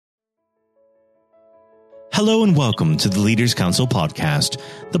Hello and welcome to the Leaders Council podcast,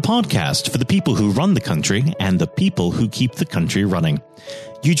 the podcast for the people who run the country and the people who keep the country running.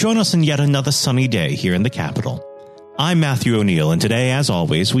 You join us on yet another sunny day here in the capital. I'm Matthew O'Neill, and today, as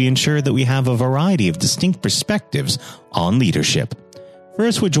always, we ensure that we have a variety of distinct perspectives on leadership.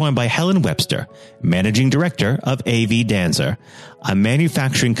 First, we're joined by Helen Webster, Managing Director of AV Danzer, a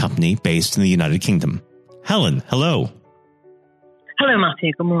manufacturing company based in the United Kingdom. Helen, hello. Hello,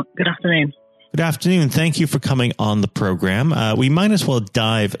 Matthew. Good afternoon. Good afternoon. Thank you for coming on the program. We might as well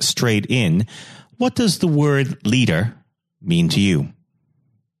dive straight in. What does the word leader mean to you?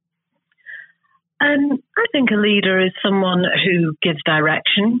 I think a leader is someone who gives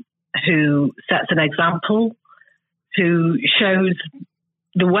direction, who sets an example, who shows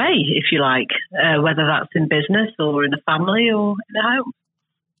the way, if you like, whether that's in business or in a family or in a home.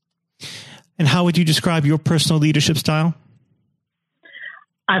 And how would you describe your personal leadership style?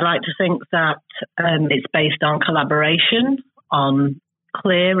 I'd like to think that it's based on collaboration, on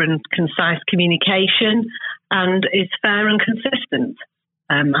clear and concise communication, and is fair and consistent.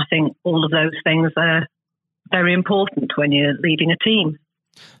 I think all of those things are very important when you're leading a team.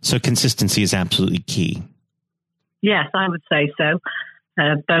 So consistency is absolutely key. Yes, I would say so.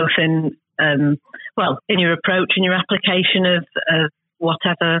 Both in your approach and your application of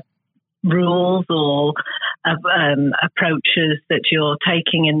whatever rules or approaches that you're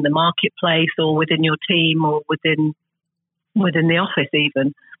taking in the marketplace or within your team or within the office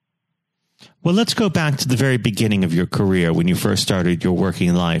even. Well, let's go back to the very beginning of your career when you first started your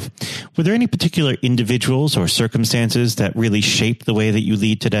working life. Were there any particular individuals or circumstances that really shaped the way that you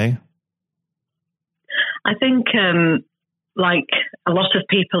lead today? I think, like a lot of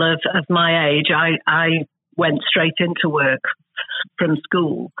people of my age, I went straight into work from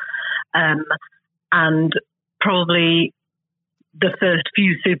school. And probably the first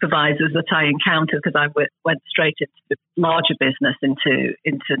few supervisors that I encountered, because I went straight into the larger business, into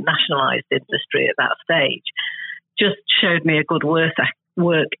nationalised industry at that stage, just showed me a good work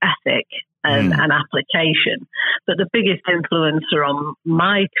ethic and application. But the biggest influencer on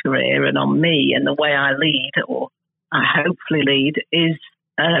my career and on me and the way I lead, or I hopefully lead, is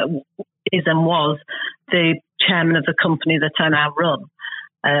and was the chairman of the company that I now run.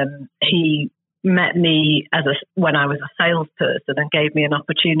 He met me when I was a salesperson and gave me an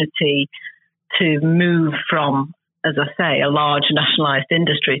opportunity to move from, as I say, a large nationalised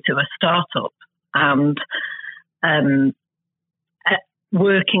industry to a startup, and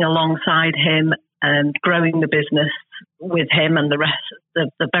working alongside him and growing the business with him and the rest of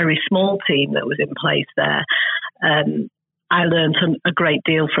the very small team that was in place there. I learned a great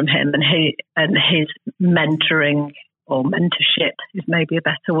deal from him, and his mentoring, or mentorship is maybe a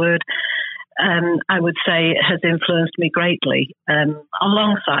better word, I would say has influenced me greatly,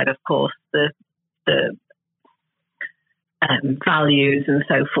 alongside, of course, the values and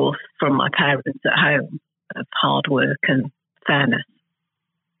so forth from my parents at home of hard work and fairness.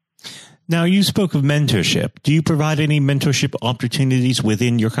 Now, you spoke of mentorship. Do you provide any mentorship opportunities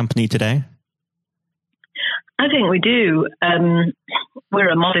within your company today? I think we do. We're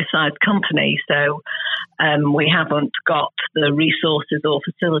a modest-sized company, so we haven't got the resources or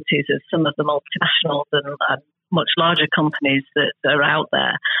facilities of some of the multinationals and much larger companies that are out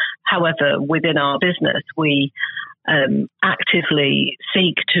there. However, within our business, we actively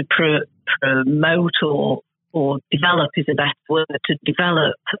seek to promote or develop is the best word, to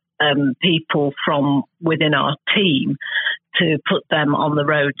develop people from within our team to put them on the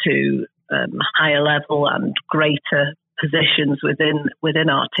road to higher level and greater positions within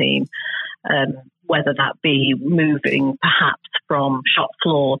our team, whether that be moving perhaps from shop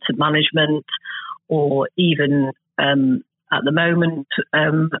floor to management, or even at the moment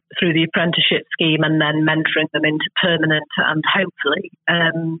through the apprenticeship scheme, and then mentoring them into permanent and hopefully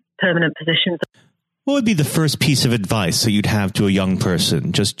permanent positions. What would be the first piece of advice that you'd have to a young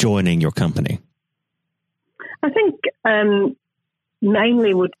person just joining your company? I think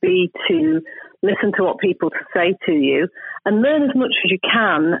mainly would be to listen to what people say to you and learn as much as you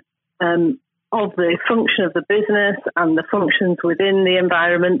can of the function of the business and the functions within the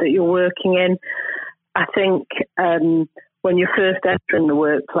environment that you're working in. I think when you're first entering the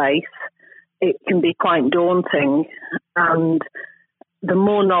workplace, it can be quite daunting, and the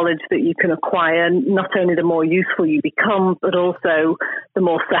more knowledge that you can acquire, not only the more useful you become, but also the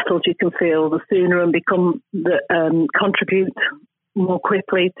more settled you can feel, the sooner and contribute more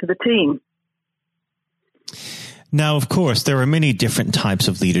quickly to the team. Now, of course, there are many different types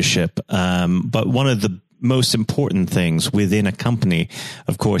of leadership, but one of the most important things within a company,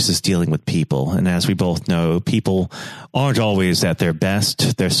 of course, is dealing with people. And as we both know, people aren't always at their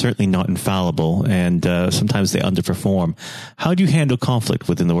best. They're certainly not infallible, and sometimes they underperform. How do you handle conflict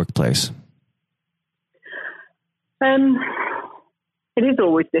within the workplace? It is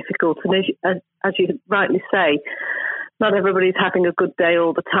always difficult. And as you rightly say, not everybody's having a good day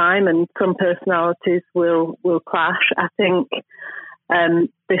all the time, and some personalities will clash. I think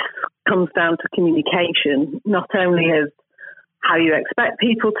this comes down to communication, not only as how you expect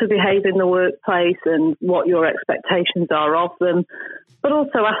people to behave in the workplace and what your expectations are of them, but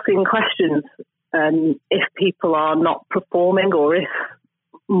also asking questions if people are not performing, or if,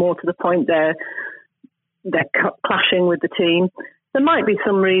 more to the point, they're clashing with the team. There might be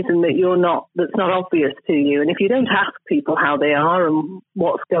some reason that's not obvious to you. And if you don't ask people how they are and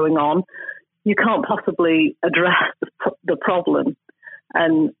what's going on, you can't possibly address the problem.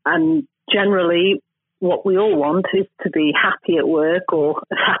 And generally, what we all want is to be happy at work, or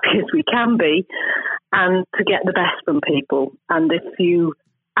as happy as we can be, and to get the best from people. And if you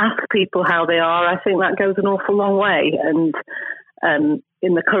ask people how they are, I think that goes an awful long way. And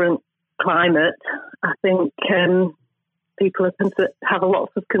in the current climate, I think people have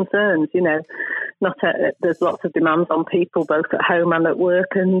lots of concerns. There's lots of demands on people, both at home and at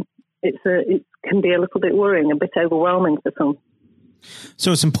work, and it can be a little bit worrying, a bit overwhelming for some.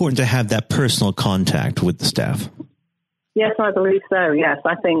 So it's important to have that personal contact with the staff. Yes, I believe so. Yes,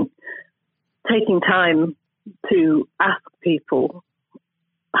 I think taking time to ask people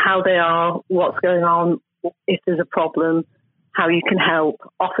how they are, what's going on, if there's a problem, how you can help,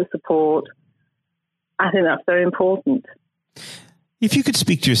 offer support, I think that's very important. If you could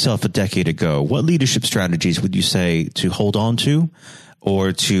speak to yourself a decade ago, what leadership strategies would you say to hold on to,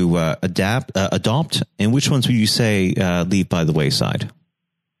 or to adopt, and which ones would you say leave by the wayside?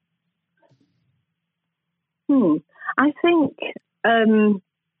 I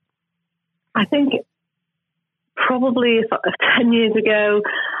think probably if 10 years ago,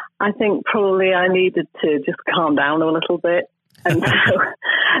 I think probably I needed to just calm down a little bit, and so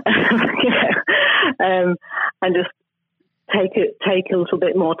and just take a little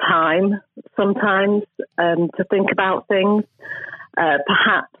bit more time sometimes to think about things.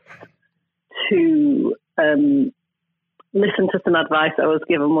 Perhaps to listen to some advice I was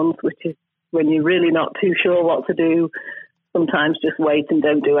given once, which is when you're really not too sure what to do, sometimes just wait and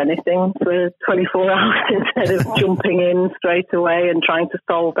don't do anything for 24 hours instead of jumping in straight away and trying to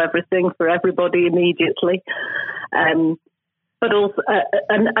solve everything for everybody immediately. But also,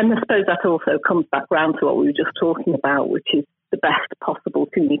 and I suppose that also comes back round to what we were just talking about, which is the best possible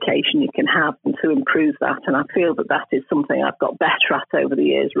communication you can have, and to improve that. And I feel that is something I've got better at over the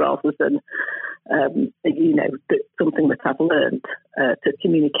years, rather than, something that I've learned to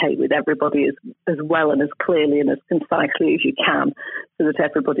communicate with everybody as well and as clearly and as concisely as you can, so that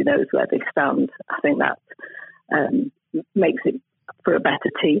everybody knows where they stand. I think that makes it for a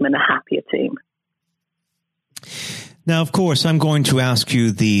better team and a happier team. Now, of course, I'm going to ask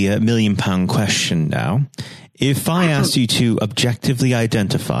you the £1 million question now. If I asked you to objectively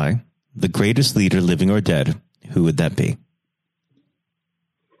identify the greatest leader, living or dead, who would that be?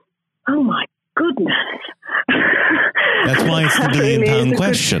 Oh, my goodness. That's why it's the £1 million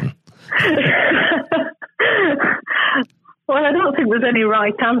question. Well, I don't think there's any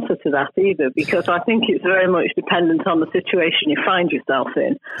right answer to that either, because I think it's very much dependent on the situation you find yourself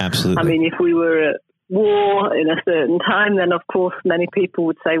in. Absolutely. I mean, if we were at war in a certain time, then of course many people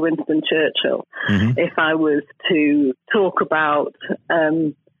would say Winston Churchill. Mm-hmm. If I was to talk about,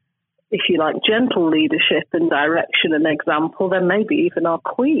 if you like, gentle leadership and direction and example, then maybe even our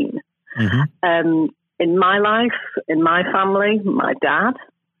Queen. Mm-hmm. In my life, in my family, my dad.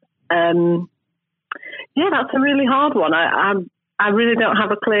 That's a really hard one. I really don't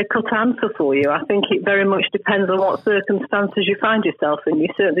have a clear-cut answer for you. I think it very much depends on what circumstances you find yourself in. You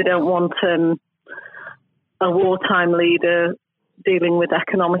certainly don't want a wartime leader dealing with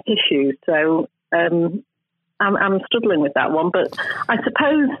economic issues. So I'm struggling with that one. But I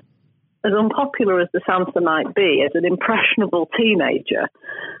suppose, as unpopular as this answer might be, as an impressionable teenager,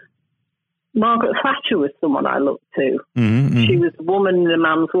 Margaret Thatcher was someone I looked to. Mm-hmm. She was a woman in a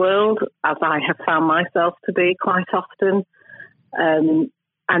man's world, as I have found myself to be quite often.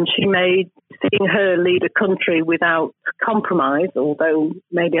 And she made seeing her lead a country without compromise, although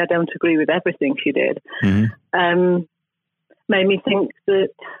maybe I don't agree with everything she did, mm-hmm. Made me think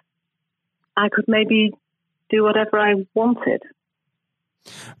that I could maybe do whatever I wanted.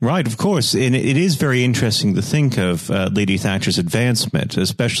 Right, of course. And it is very interesting to think of Lady Thatcher's advancement,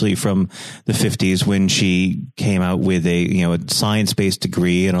 especially from the 50s when she came out with a science-based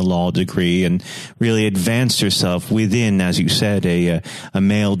degree and a law degree and really advanced herself within, as you said, a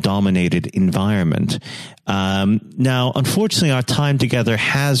male-dominated environment. Now, unfortunately, our time together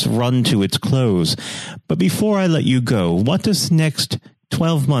has run to its close. But before I let you go, what does the next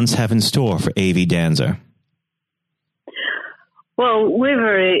 12 months have in store for AV Danzer? Well, we're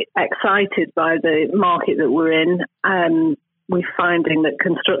very excited by the market that we're in. We're finding that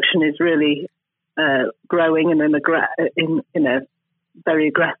construction is really growing in a very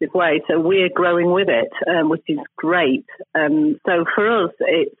aggressive way. So we're growing with it, which is great. So for us,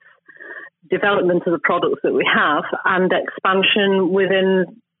 it's development of the products that we have and expansion within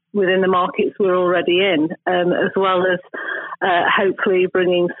the markets we're already in, as well as hopefully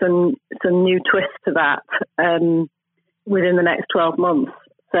bringing some new twists to that within the next 12 months.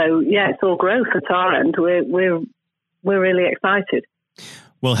 So, yeah, it's all growth at our end. We're really excited.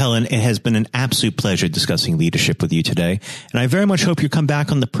 Well, Helen, it has been an absolute pleasure discussing leadership with you today, and I very much hope you come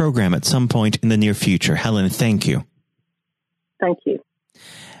back on the program at some point in the near future. Helen, thank you. Thank you.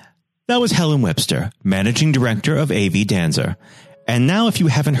 That was Helen Webster, Managing Director of AV Danzer. And now, if you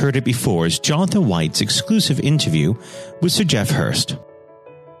haven't heard it before, is Jonathan White's exclusive interview with Sir Geoff Hurst.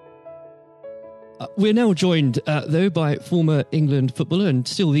 We're now joined, though, by former England footballer and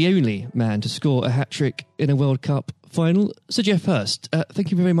still the only man to score a hat-trick in a World Cup final, Sir Geoff Hurst.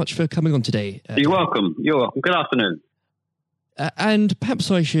 Thank you very much for coming on today. You're welcome. You're welcome. Good afternoon. And perhaps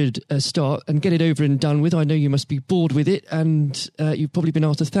I should start and get it over and done with. I know you must be bored with it, and you've probably been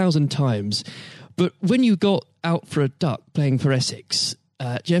asked 1,000 times. But when you got out for a duck playing for Essex,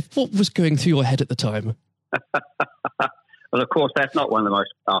 Geoff, what was going through your head at the time? Well, of course, that's not one of the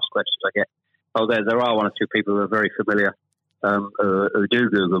most asked questions I get. Oh, there are one or two people who are very familiar who do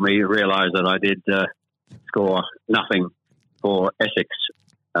Google me, realise that I did score nothing for Essex.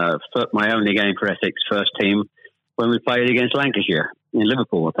 My only game for Essex first team when we played against Lancashire in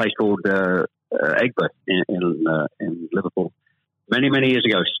Liverpool, a place called Egbert in Liverpool, many, many years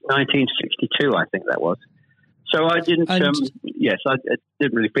ago, 1962, I think that was. So I didn't, I didn't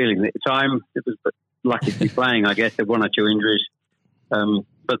really feel it at the time. It was lucky to be playing, I guess. There were one or two injuries.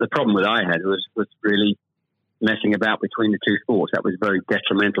 But the problem that I had was really messing about between the two sports. That was very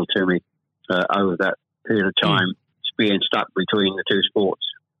detrimental to me over that period of time, being stuck between the two sports.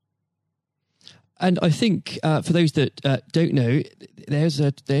 And I think for those that don't know, there's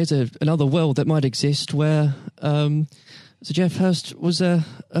another world that might exist where Sir Geoff Hurst was a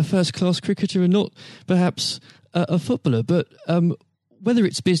first-class cricketer and not perhaps a footballer. But whether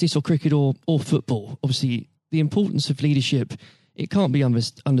it's business or cricket or football, obviously the importance of leadership, it can't be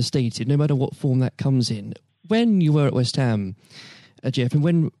understated, no matter what form that comes in. When you were at West Ham, Geoff, and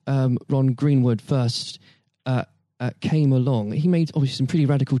when Ron Greenwood first came along, he made obviously some pretty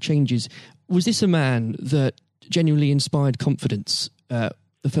radical changes. Was this a man that genuinely inspired confidence the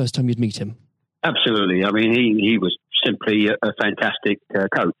first time you'd meet him? Absolutely. I mean, he was simply a fantastic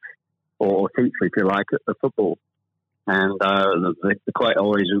coach or teacher, if you like, of football. And they quite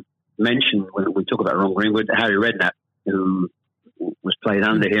always mention when we talk about Ron Greenwood, Harry Redknapp, who was played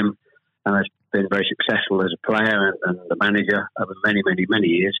under him and has been very successful as a player and the manager over many, many, many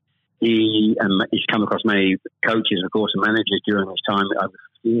years. He's come across many coaches, of course, and managers during his time over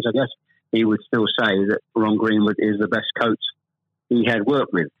years, I guess. He would still say that Ron Greenwood is the best coach he'd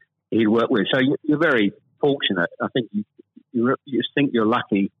worked with. So you're very fortunate. I think you think you're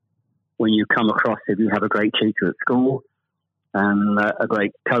lucky when you come across, if you have a great teacher at school and a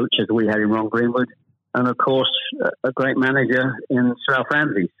great coach as we had in Ron Greenwood, and of course a great manager in Sir Alf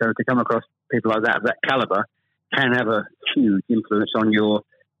Ramsey. So to come across people like that, of that calibre, can have a huge influence on your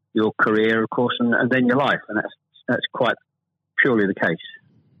career, of course, and then your life, and that's quite purely the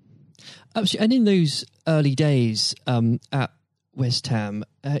case. Absolutely. And in those early days at West Ham,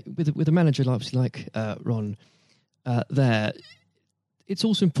 with a manager like Ron there, it's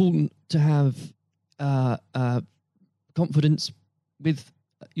also important to have confidence with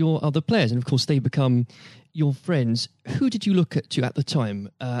your other players, and of course they become your friends. Who did you look to at the time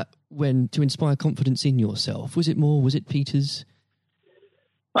when to inspire confidence in yourself? Was it Peters?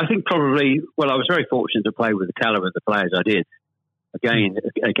 I think probably. Well, I was very fortunate to play with the calibre of the players I did. Again,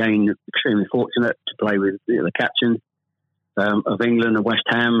 extremely fortunate to play with the captain of England and West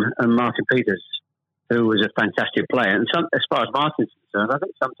Ham and Martin Peters, who was a fantastic player. And as far as Martin's concerned, I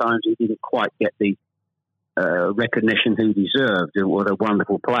think sometimes he didn't quite get the recognition he deserved. What a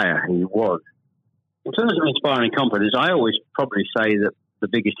wonderful player he was. In terms of inspiring confidence, I always probably say that the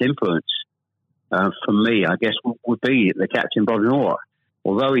biggest influence for me, I guess, would be the captain, Bobby Moore.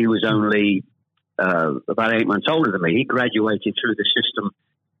 although he was only about 8 months older than me, he graduated through the system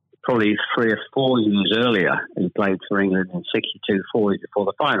probably 3 or 4 years earlier. He played for England in 62, 4 years before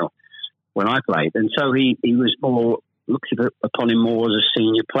the final when I played. And so he was more, looked upon him more as a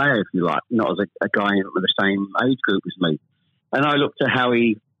senior player, if you like, not as a guy with the same age group as me. And I looked at how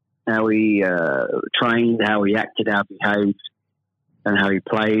he trained, how he acted, how he behaved, and how he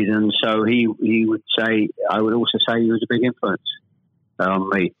played. And so he would say, I would also say he was a big influence on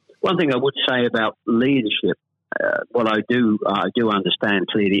me. One thing I would say about leadership, what I do understand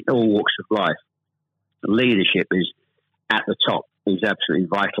clearly in all walks of life, leadership is at the top, is absolutely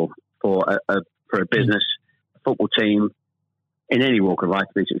vital for a business, a football team, in any walk of life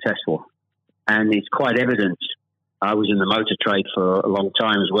to be successful. And it's quite evident. I was in the motor trade for a long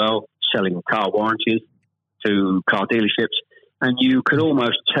time as well, selling car warranties to car dealerships. And you could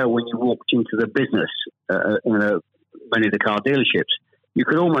almost tell when you walked into the business, many of the car dealerships, you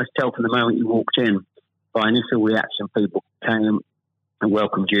could almost tell from the moment you walked in by initial reaction, people came and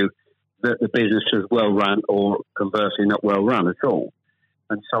welcomed you, that the business was well run or conversely not well run at all.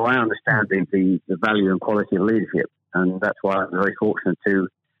 And so I understand the value and quality of leadership. And that's why I'm very fortunate to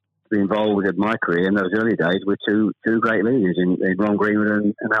be involved in my career in those early days with two great leaders in Ron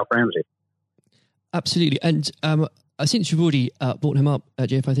Greenwood and Alf Ramsey. Absolutely. And since you've already brought him up,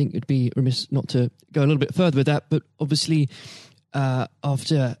 Jeff, I think it'd be remiss not to go a little bit further with that. But obviously,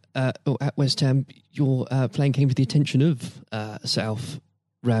 after at West Ham, your playing came to the attention of Sir Alf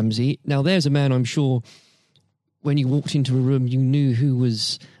Ramsey. Now, there's a man I'm sure when you walked into a room, you knew who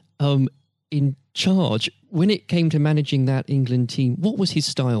was in charge. When it came to managing that England team, what was his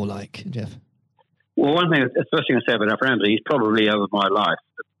style like, Jeff? Well, the first thing I say about Alf Ramsey, he's probably over my life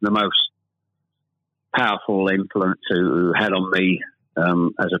the most powerful influence who had on me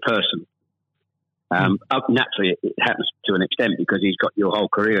as a person. Naturally, it happens to an extent because he's got your whole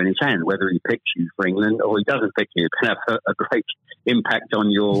career in his hand. Whether he picks you for England or he doesn't pick you, it can have a great impact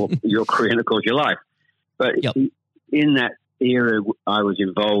on your career and, of course, your life. But in that era I was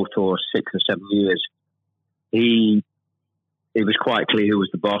involved for 6 or 7 years, it was quite clear who was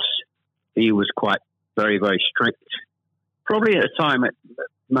the boss. He was quite very, very strict. Probably at a time,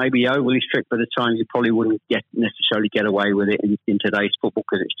 maybe overly strict, but at the time you probably wouldn't necessarily get away with it in today's football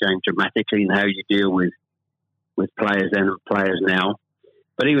because it's changed dramatically in how you deal with players then and players now.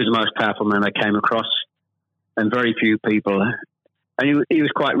 But he was the most powerful man I came across, and very few people. And he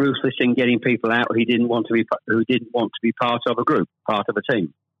was quite ruthless in getting people out who didn't want to be part of a group, part of a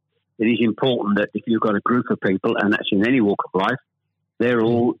team. It is important that if you've got a group of people, and that's in any walk of life, they're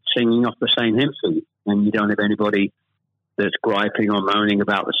all singing off the same hymn sheet, and you don't have anybody that's griping or moaning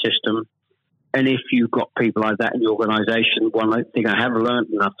about the system. And if you've got people like that in your organisation, one thing I have learned,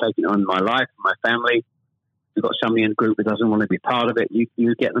 and I've taken it on in my life, my family, you've got somebody in the group that doesn't want to be part of it,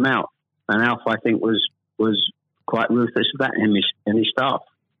 you get them out. And Alf, I think, was quite ruthless with that in his staff.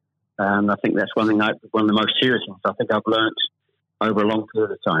 And I think that's one of the most serious things I think I've learnt over a long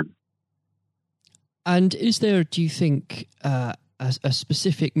period of time. And is there, do you think, a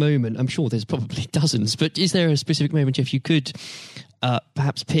specific moment, I'm sure there's probably dozens, but is there a specific moment, Jeff, you could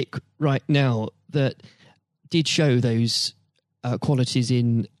perhaps pick right now that did show those qualities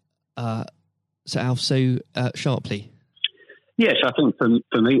in Sir Alf so sharply? Yes, I think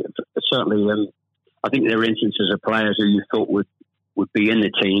for me, certainly, I think there are instances of players who you thought would be in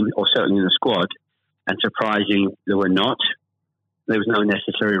the team or certainly in the squad, and surprising they were not. There was no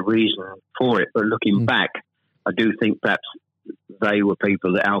necessary reason for it, but looking back, I do think perhaps they were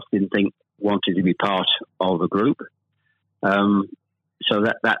people that Alf didn't think wanted to be part of a group. So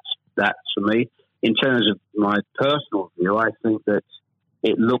that's for me. In terms of my personal view, I think that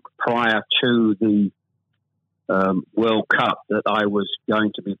it looked prior to the World Cup that I was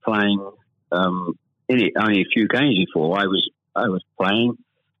going to be playing in it only a few games before. I was playing,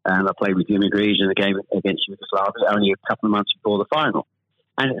 and I played with Jimmy Greaves in a game against Yugoslavia only a couple of months before the final.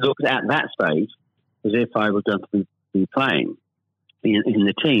 And it looked at that stage as if I was going to be playing in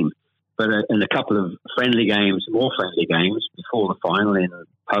the team. But in a couple of more friendly games before the final in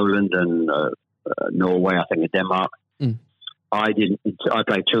Poland and Norway, I think, and Denmark, I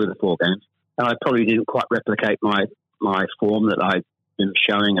played 2 of the 4 games, and I probably didn't quite replicate my form that I'd been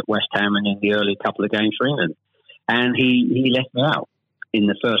showing at West Ham and in the early couple of games for England. And he left me out in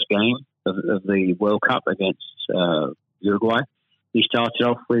the first game of the World Cup against Uruguay. He started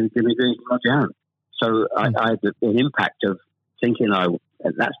off with Jimmy Greaves and Roger Hunt. So I had an impact of thinking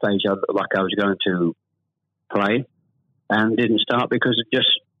at that stage I looked like I was going to play, and didn't start because of just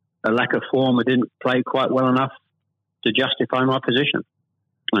a lack of form. I didn't play quite well enough to justify my position.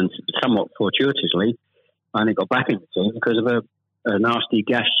 And somewhat fortuitously, I only got back in the team because of a nasty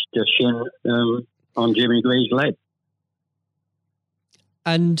gashed shin on Jimmy Greaves' leg.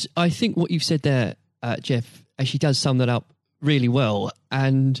 And I think what you've said there, Jeff, actually does sum that up really well.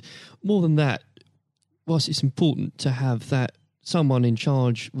 And more than that, whilst it's important to have that someone in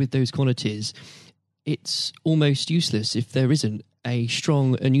charge with those qualities, it's almost useless if there isn't a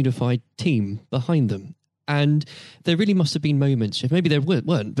strong and unified team behind them. And there really must have been moments, maybe there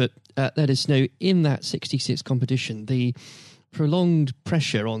weren't, but let us know, in that 66 competition, the prolonged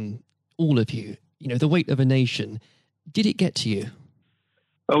pressure on all of you, the weight of a nation, did it get to you?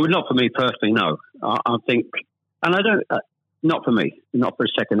 Oh, not for me personally, no. I think, and I don't, not for me, not for a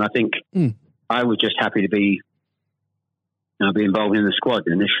second. I think I was just happy to be involved in the squad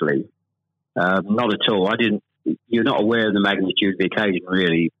initially. Not at all. You're not aware of the magnitude of the occasion,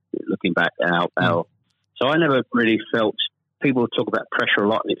 really, looking back out. So I never really felt, people talk about pressure a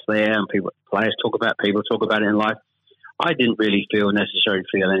lot and it's there, and players talk about it in life. I didn't really necessarily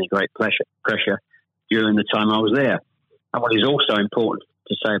feel any great pressure during the time I was there. And what is also important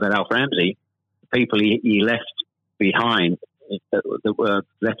to say about Alf Ramsey, the people he left behind that were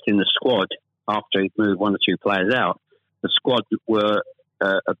left in the squad after he moved one or two players out, the squad were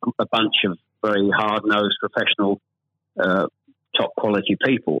a bunch of very hard-nosed, professional, top-quality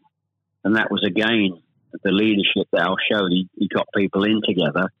people. And that was, again, the leadership that Al showed. He got people in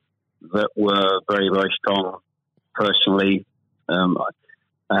together that were very, very strong personally. And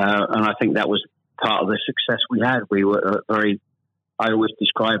I think that was part of the success we had. We were I always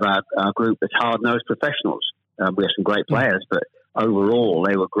describe our group as hard-nosed professionals. We have some great players, but overall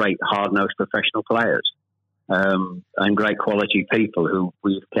they were great hard-nosed professional players. And great quality people who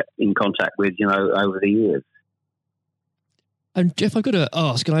we've kept in contact with, over the years. And Jeff, I've got to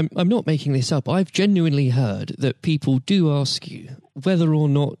ask, and I'm not making this up, I've genuinely heard that people do ask you whether or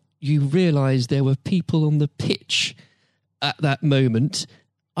not you realise there were people on the pitch at that moment.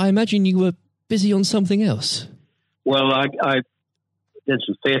 I imagine you were busy on something else. Well, I did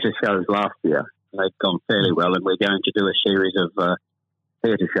some theatre shows last year. They've gone fairly well, and we're going to do a series of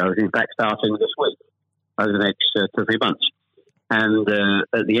theatre shows, in fact, starting this week, over the next 2 or 3 months. And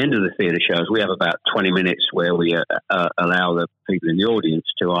at the end of the theatre shows, we have about 20 minutes where we allow the people in the audience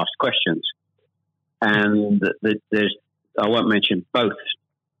to ask questions. And I won't mention both.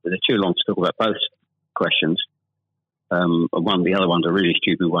 They're too long to talk about both questions. The other one's a really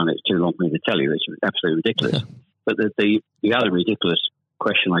stupid one. It's too long for me to tell you. It's absolutely ridiculous. But the other ridiculous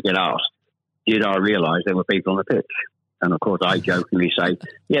question I get asked, did I realise there were people on the pitch? And of course, I jokingly say,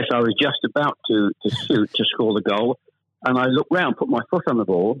 yes, I was just about to shoot to score the goal. And I looked round, put my foot on the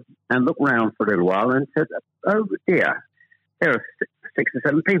ball, and looked round for a little while and said, oh dear, there are 6 or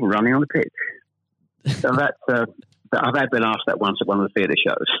 7 people running on the pitch. So I've been asked that once at one of the theatre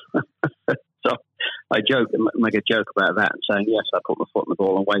shows. So I make a joke about that and saying, yes, I put my foot on the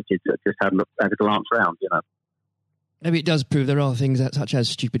ball and waited to just have a glance round, Maybe it does prove there are things such as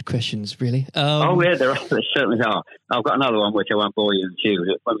stupid questions, really. Oh, yeah, there certainly are. I've got another one which I won't bore you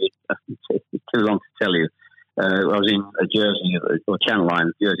into. It's too long to tell you. I was in a Jersey, or Channel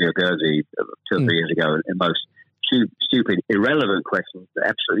Line, Jersey or Guernsey 2 or 3 years ago, and most stupid, irrelevant questions that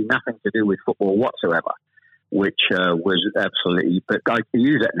absolutely nothing to do with football whatsoever, which was absolutely, but I can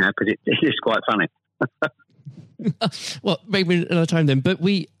use that now because it is quite funny. Well, maybe another time then, but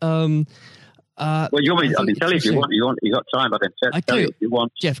we... well, you want me? I can tell you if you want. You got time? I can tell you if you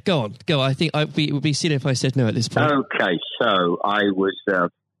want. Jeff, go on. Go. I think it would be silly if I said no at this point. Okay, so I was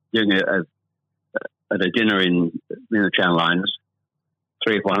doing at a dinner in the Channel Lines,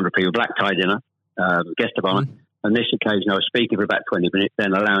 300 or 400 people, black tie dinner, guest of honour. On this occasion, I was speaking for about 20 minutes,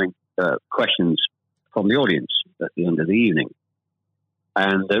 then allowing questions from the audience at the end of the evening.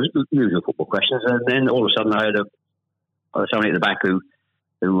 And there was usual football questions, and then all of a sudden I heard somebody at the back who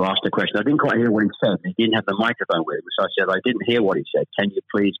asked a question. I didn't quite hear what he said. He didn't have the microphone with him, so I said, I didn't hear what he said. Can you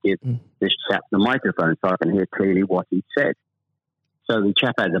please give this chap the microphone so I can hear clearly what he said? So the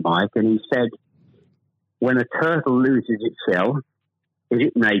chap had the mic, and he said, when a turtle loses its shell, is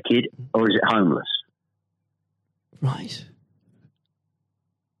it naked or is it homeless? Right.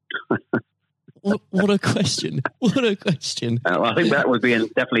 What a question. What a question. I think that would be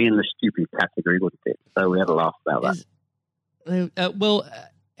definitely in the stupid category, wouldn't it? So we had a laugh about that.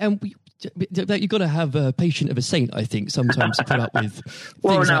 You've got to have a patient of a saint, I think, sometimes to put up with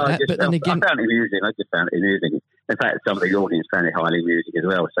things like that. But then again, I found it amusing. I just found it amusing. In fact, some of the audience found it highly amusing as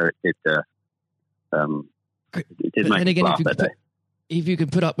well. So it did make me laugh that day. If you can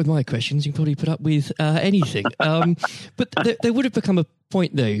put up with my questions, you can probably put up with anything. But there would have become a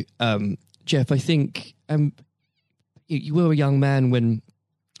point, though, Jeff, I think you were a young man when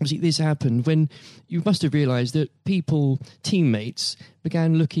obviously this happened when you must have realised that teammates,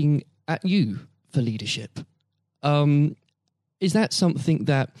 began looking at you for leadership. Is that something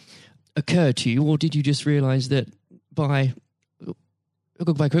that occurred to you, or did you just realise that by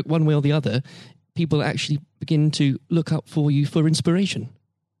one way or the other, people actually begin to look up for you for inspiration?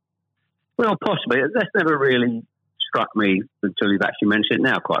 Well, possibly. That's never really struck me until you've actually mentioned it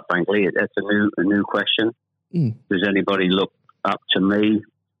now, quite frankly. It's a new question. Does anybody look up to me?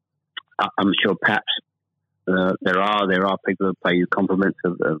 I'm sure perhaps there are people who pay you compliments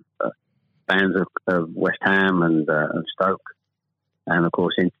of fans of West Ham and Stoke, and of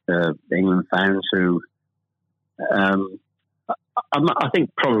course England fans who I think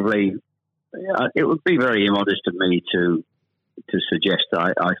probably it would be very immodest of me to suggest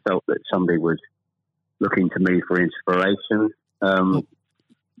that I felt that somebody was looking to me for inspiration.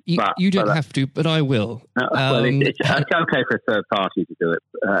 You don't have to, but I will. It's okay for a third party to do it.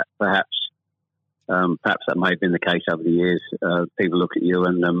 Perhaps that may have been the case over the years. People look at you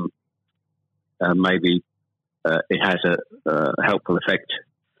and maybe it has a helpful effect.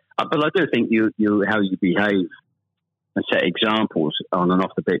 But I do think you how you behave and set examples on and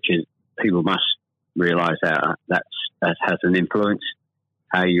off the pitches, people must realise that has an influence.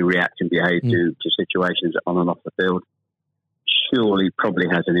 How you react and behave to situations on and off the field surely probably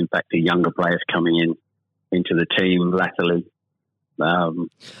has an impact to younger players coming into the team latterly.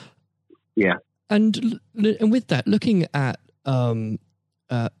 Yeah. And with that, looking at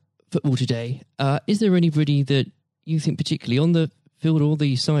football today, is there anybody that you think particularly on the field or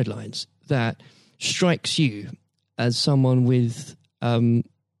the sidelines that strikes you as someone with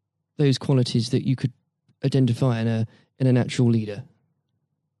those qualities that you could identify in a natural leader?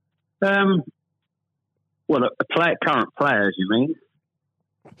 Well, current players, you mean?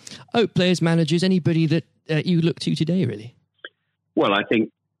 Oh, players, managers, anybody that you look to today, really? Well, I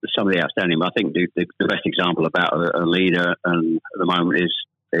think some of the outstanding. I think the best example about a leader at the moment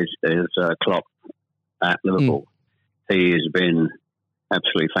is Klopp at Liverpool. He has been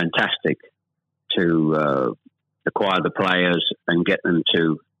absolutely fantastic to acquire the players and get them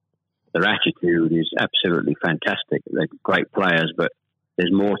to. Their attitude is absolutely fantastic. They're great players, but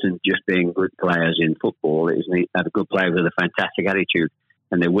there's more than just being good players in football. It is have a good player with a fantastic attitude,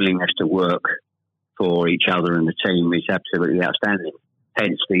 and their willingness to work for each other and the team is absolutely outstanding.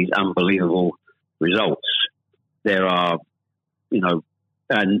 Hence these unbelievable results. There are,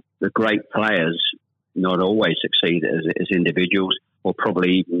 and the great players not always succeed as individuals, or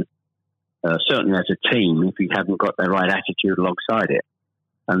probably even certainly as a team if you haven't got the right attitude alongside it.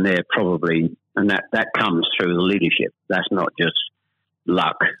 And they're probably, and that comes through the leadership. That's not just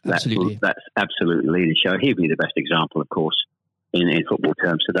luck. That's absolute leadership. He'd be the best example, of course, in football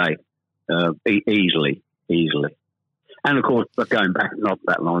terms today. Easily. And of course, going back not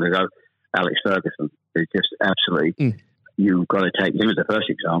that long ago, Alex Ferguson, who's just absolutely, you've got to take him as the first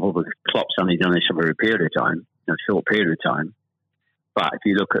example, because Klopp's only done this over a period of time, a short period of time. But if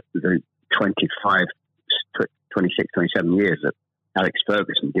you look at the 26, 27 years that Alex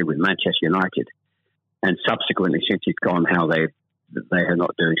Ferguson did with Manchester United, and subsequently since he's gone, how they are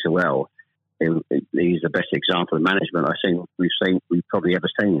not doing so well. He's the best example of management we've probably ever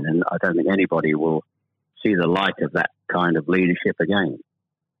seen, and I don't think anybody will see the light of that kind of leadership again.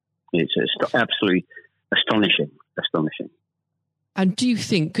 It's absolutely astonishing. And do you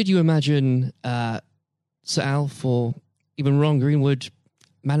think, could you imagine Sir Alf or even Ron Greenwood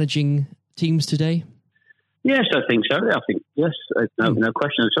managing teams today? Yes, I think so. I think yes, no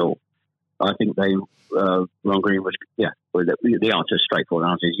question at all. I think Ron Greenwood. Yeah, the answer, straightforward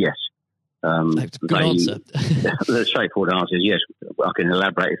answer is yes. Good answer. The straightforward answer is yes. I can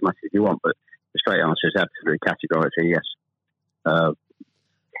elaborate as much as you want, but the straight answer is absolutely categorically yes.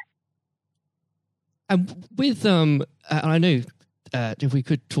 And with and I know if we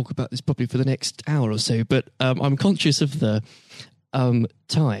could talk about this probably for the next hour or so, but I'm conscious of the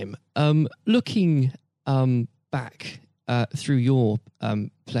time. Looking back through your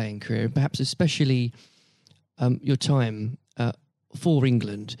playing career, perhaps especially your time for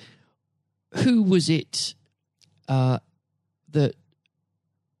England, who was it that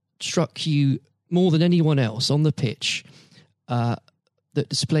struck you more than anyone else on the pitch that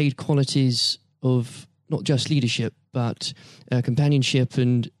displayed qualities of not just leadership but companionship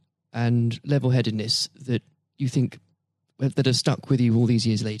and level-headedness that you think that have stuck with you all these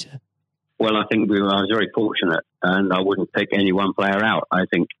years later? Well, I think I was very fortunate, and I wouldn't pick any one player out. I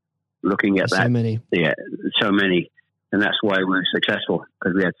think looking at that, so many, and that's why we were successful,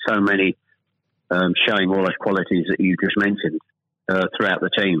 because we had so many showing all those qualities that you just mentioned throughout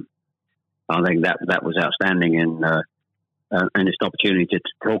the team. I think that was outstanding, and and it's an opportunity to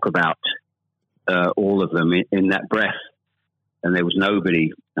talk about all of them in that breath. And there was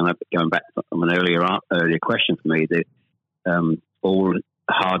nobody, and going back from an earlier question for me, all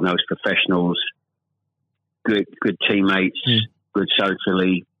hard-nosed professionals, good teammates, good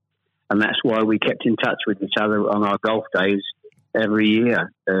socially, and that's why we kept in touch with each other on our golf days every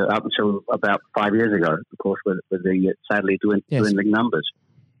year, up until about 5 years ago, of course, with the sadly dwindling numbers.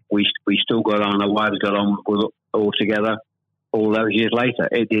 We still got on, our wives got on all together all those years later.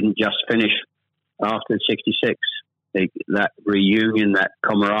 It didn't just finish after 66. That reunion, that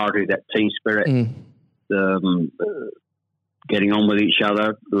camaraderie, that team spirit, getting on with each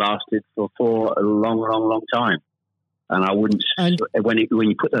other lasted for a long time. And I wouldn't, when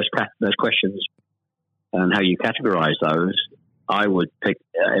you put those questions and how you categorize those, I would pick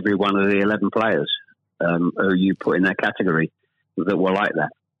every one of the 11 players who you put in that category that were like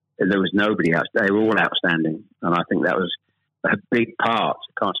that. There was nobody else. They were all outstanding. And I think that was a big part.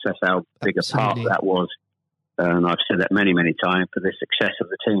 I can't stress how big a part that was. And I've said that many times, for the success of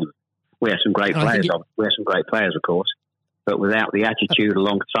the team. We have some great players. We have some great players, of course. But without the attitude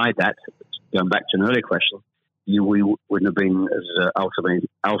alongside that, going back to an earlier question, we wouldn't have been as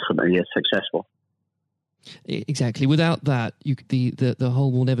ultimately as successful. Exactly. Without that, the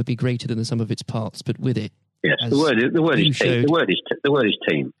whole will never be greater than the sum of its parts. But with it, yes, the word is team. The word is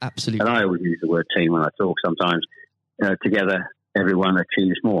team. Absolutely. And I always use the word team when I talk. Sometimes together, everyone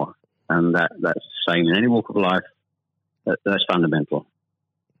achieves more, and that's the same in any walk of life. That's fundamental.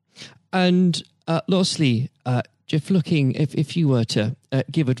 And lastly, Jeff, looking if you were to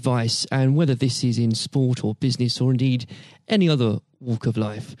give advice, and whether this is in sport or business or indeed any other walk of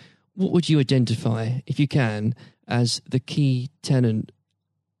life, what would you identify, if you can, as the key tenet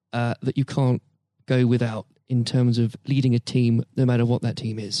that you can't go without in terms of leading a team, no matter what that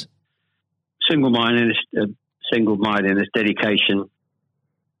team is? Single-mindedness, dedication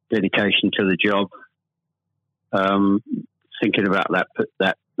to the job, thinking about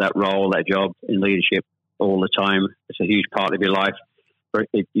that role, that job in leadership all the time. It's a huge part of your life. I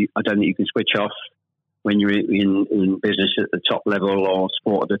don't think you can switch off when you're in business at the top level or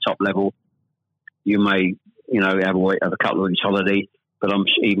sport at the top level. You may, have a couple of weeks holiday, but I'm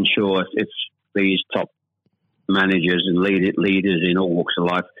even sure if these top managers and leaders in all walks of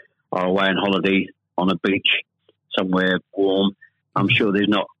life are away on holiday on a beach somewhere warm, I'm sure they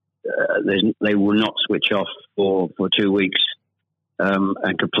will not switch off for 2 weeks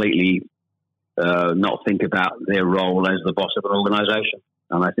and completely not think about their role as the boss of an organisation.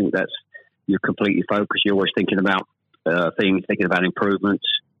 And I think you're completely focused. You're always thinking about things, thinking about improvements,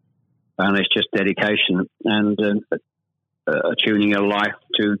 and it's just dedication and tuning your life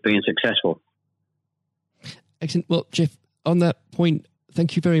to being successful. Excellent. Well, Jeff, on that point,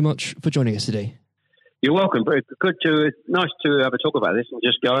 thank you very much for joining us today. You're welcome. Very good nice to have a talk about this and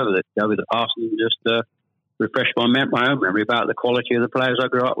just go over the past and just refresh my own memory about the quality of the players I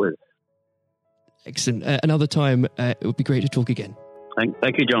grew up with. Excellent. Another time, it would be great to talk again.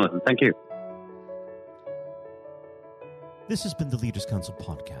 Thank you, Jonathan. Thank you. This has been the Leaders Council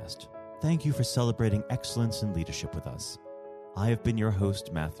podcast. Thank you for celebrating excellence in leadership with us. I have been your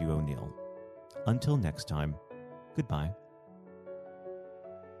host, Matthew O'Neill. Until next time, goodbye.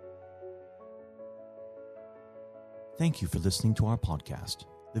 Thank you for listening to our podcast.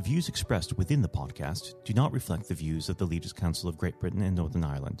 The views expressed within the podcast do not reflect the views of the Leaders Council of Great Britain and Northern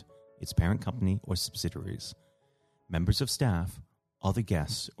Ireland, its parent company or subsidiaries, members of staff, other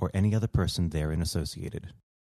guests, or any other person therein associated.